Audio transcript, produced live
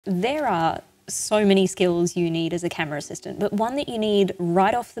There are so many skills you need as a camera assistant, but one that you need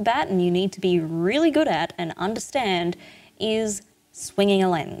right off the bat and you need to be really good at and understand is swinging a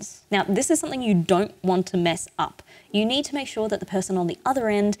lens. Now, this is something you don't want to mess up. You need to make sure that the person on the other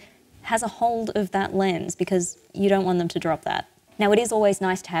end has a hold of that lens because you don't want them to drop that. Now, it is always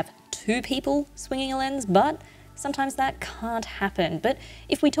nice to have two people swinging a lens, but sometimes that can't happen. But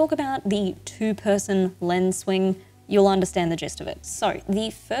if we talk about the two-person lens swing, you'll understand the gist of it. So the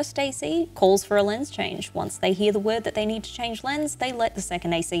first AC calls for a lens change. Once they hear the word that they need to change lens, they let the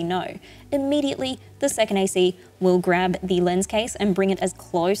second AC know. Immediately, the second AC will grab the lens case and bring it as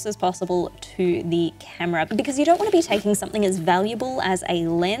close as possible to the camera, because you don't want to be taking something as valuable as a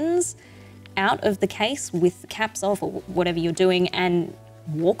lens out of the case with caps off or whatever you're doing and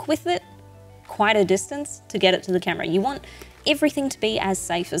walk with it quite a distance to get it to the camera. You want everything to be as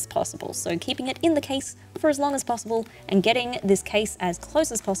safe as possible. So keeping it in the case for as long as possible and getting this case as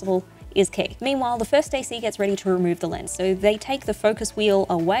close as possible is key. Meanwhile, the first AC gets ready to remove the lens. So they take the focus wheel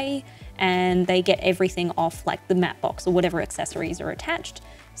away and they get everything off, like the matte box or whatever accessories are attached,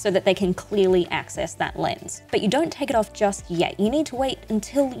 so that they can clearly access that lens. But you don't take it off just yet. You need to wait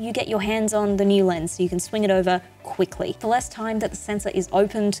until you get your hands on the new lens so you can swing it over quickly. The less time that the sensor is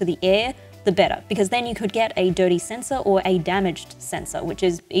open to the air, the better, because then you could get a dirty sensor or a damaged sensor, which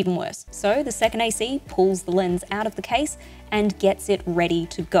is even worse. So the second AC pulls the lens out of the case and gets it ready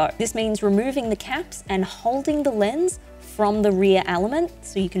to go. This means removing the caps and holding the lens from the rear element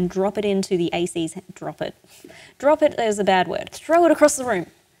so you can drop it into the AC's, drop it is a bad word, throw it across the room.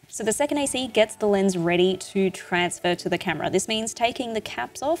 So the second AC gets the lens ready to transfer to the camera. This means taking the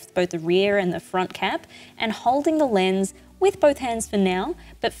caps off, both the rear and the front cap, and holding the lens with both hands for now,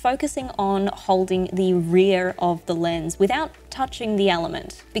 but focusing on holding the rear of the lens without touching the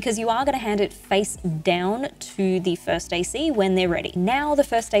element, because you are going to hand it face down to the first AC when they're ready. Now the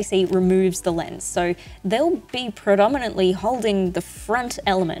first AC removes the lens, so they'll be predominantly holding the front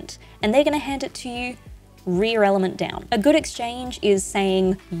element, and they're going to hand it to you rear element down. A good exchange is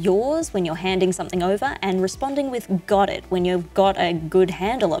saying yours when you're handing something over and responding with got it when you've got a good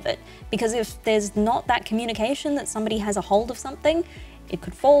handle of it. Because if there's not that communication that somebody has a hold of something, it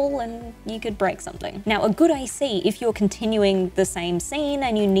could fall and you could break something. Now, a good AC, if you're continuing the same scene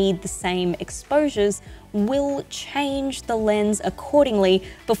and you need the same exposures, will change the lens accordingly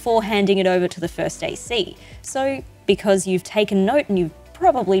before handing it over to the first AC. So because you've taken note and you've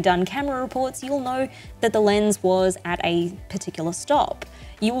probably done camera reports, you'll know that the lens was at a particular stop.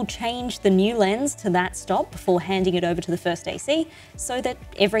 You will change the new lens to that stop before handing it over to the first AC so that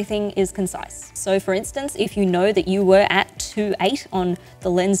everything is concise. So for instance, if you know that you were at 2.8 on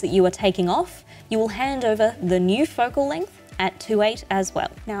the lens that you are taking off, you will hand over the new focal length at 2.8 as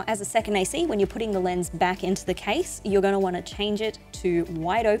well. Now, as a second AC, when you're putting the lens back into the case, you're going to want to change it to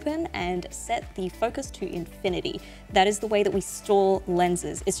wide open and set the focus to infinity. That is the way that we store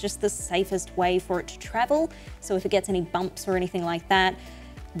lenses. It's just the safest way for it to travel. So if it gets any bumps or anything like that,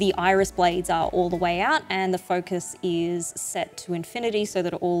 the iris blades are all the way out and the focus is set to infinity so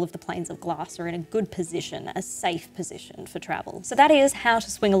that all of the planes of glass are in a good position, a safe position for travel. So that is how to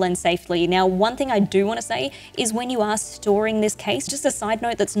swing a lens safely. Now, one thing I do want to say is when you are storing this case, just a side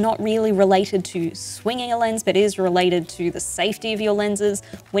note that's not really related to swinging a lens, but is related to the safety of your lenses.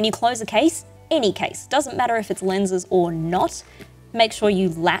 When you close a case, any case, doesn't matter if it's lenses or not, make sure you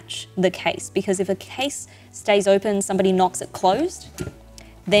latch the case, because if a case stays open, somebody knocks it closed,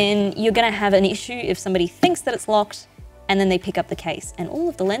 then you're going to have an issue if somebody thinks that it's locked and then they pick up the case and all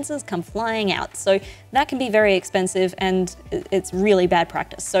of the lenses come flying out. So that can be very expensive and it's really bad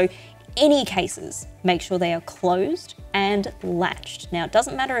practice. So any cases, make sure they are closed and latched. Now, it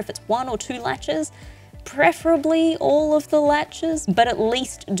doesn't matter if it's 1 or 2 latches, preferably all of the latches, but at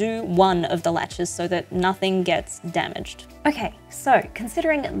least do 1 of the latches so that nothing gets damaged. Okay, so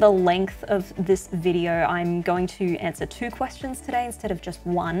considering the length of this video, I'm going to answer 2 questions today instead of just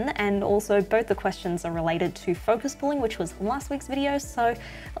 1, and also both the questions are related to focus pulling, which was last week's video, so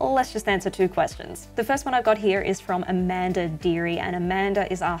let's just answer 2 questions. The first one I've got here is from Amanda Deary, and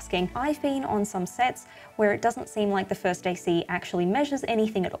Amanda is asking, I've been on some sets where it doesn't seem like the first AC actually measures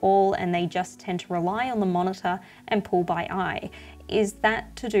anything at all and they just tend to rely on the monitor and pull by eye. Is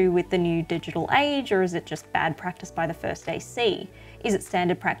that to do with the new digital age, or is it just bad practice by the first AC? Is it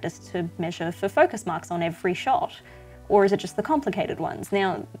standard practice to measure for focus marks on every shot? Or is it just the complicated ones?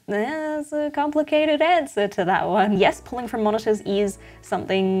 Now, there's a complicated answer to that one. Yes, pulling from monitors is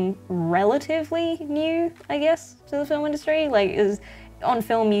something relatively new, I guess, to the film industry. On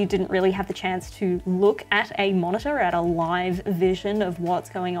film, you didn't really have the chance to look at a monitor, at a live vision of what's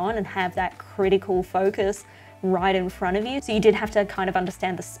going on and have that critical focus right in front of you. So you did have to kind of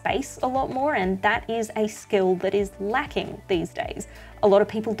understand the space a lot more, and that is a skill that is lacking these days. A lot of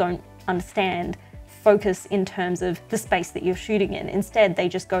people don't understand focus in terms of the space that you're shooting in. Instead, they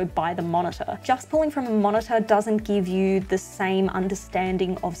just go by the monitor. Just pulling from a monitor doesn't give you the same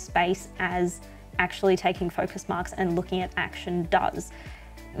understanding of space as actually taking focus marks and looking at action does.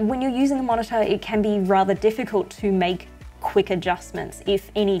 When you're using a monitor, it can be rather difficult to make quick adjustments if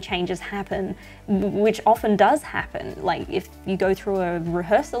any changes happen, which often does happen. Like if you go through a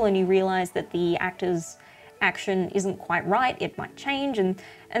rehearsal and you realize that the actor's action isn't quite right, it might change, and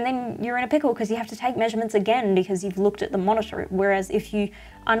then you're in a pickle because you have to take measurements again because you've looked at the monitor. Whereas if you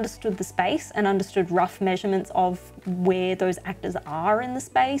understood the space and understood rough measurements of where those actors are in the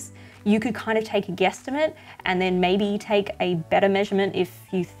space, you could kind of take a guesstimate and then maybe take a better measurement if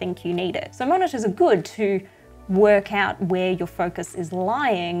you think you need it. So monitors are good to work out where your focus is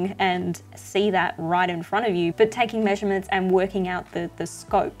lying and see that right in front of you, but taking measurements and working out the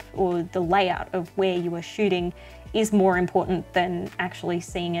scope or the layout of where you are shooting is more important than actually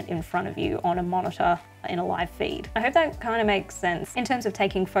seeing it in front of you on a monitor in a live feed. I hope that kind of makes sense. In terms of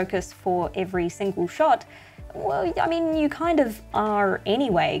taking focus for every single shot, well, I mean, you kind of are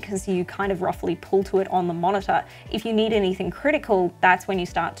anyway, because you kind of roughly pull to it on the monitor. If you need anything critical, that's when you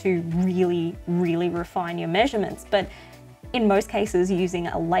start to really, really refine your measurements. But in most cases, using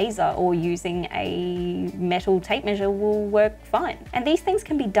a laser or using a metal tape measure will work fine. And these things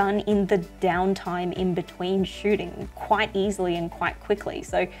can be done in the downtime in between shooting quite easily and quite quickly.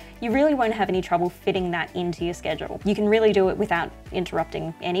 So you really won't have any trouble fitting that into your schedule. You can really do it without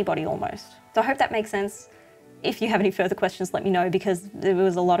interrupting anybody almost. So I hope that makes sense. If you have any further questions, let me know, because there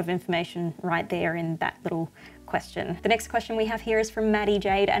was a lot of information right there in that little question. The next question we have here is from Maddie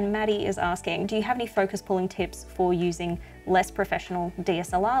Jade, and Maddie is asking, do you have any focus pulling tips for using less professional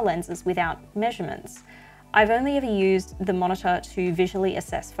DSLR lenses without measurements? I've only ever used the monitor to visually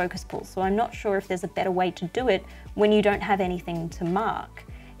assess focus pulls, so I'm not sure if there's a better way to do it when you don't have anything to mark.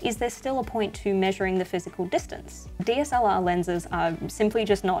 Is there still a point to measuring the physical distance? DSLR lenses are simply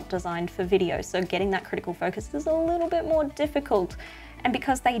just not designed for video, so getting that critical focus is a little bit more difficult. And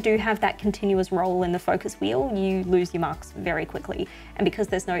because they do have that continuous roll in the focus wheel, you lose your marks very quickly. And because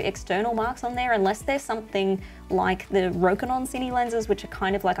there's no external marks on there, unless there's something like the Rokinon Cine lenses, which are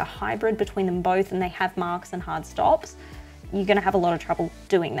kind of like a hybrid between them both, and they have marks and hard stops, you're gonna have a lot of trouble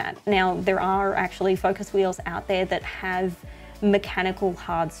doing that. Now, there are actually focus wheels out there that have mechanical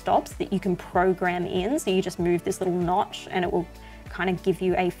hard stops that you can program in. So you just move this little notch and it will kind of give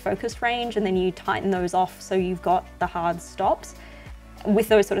you a focus range, and then you tighten those off so you've got the hard stops. With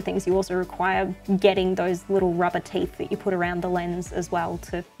those sort of things, you also require getting those little rubber teeth that you put around the lens as well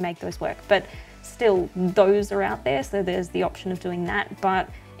to make those work. But still, those are out there, so there's the option of doing that. But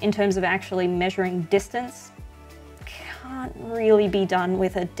in terms of actually measuring distance, can't really be done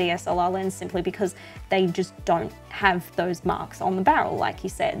with a DSLR lens simply because they just don't have those marks on the barrel, like you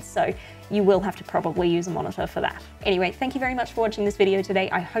said. So you will have to probably use a monitor for that. Anyway, thank you very much for watching this video today.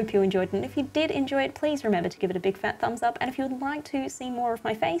 I hope you enjoyed it, and if you did enjoy it, please remember to give it a big fat thumbs up. And if you would like to see more of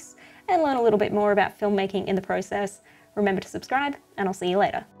my face and learn a little bit more about filmmaking in the process, remember to subscribe, and I'll see you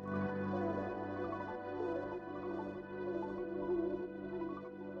later.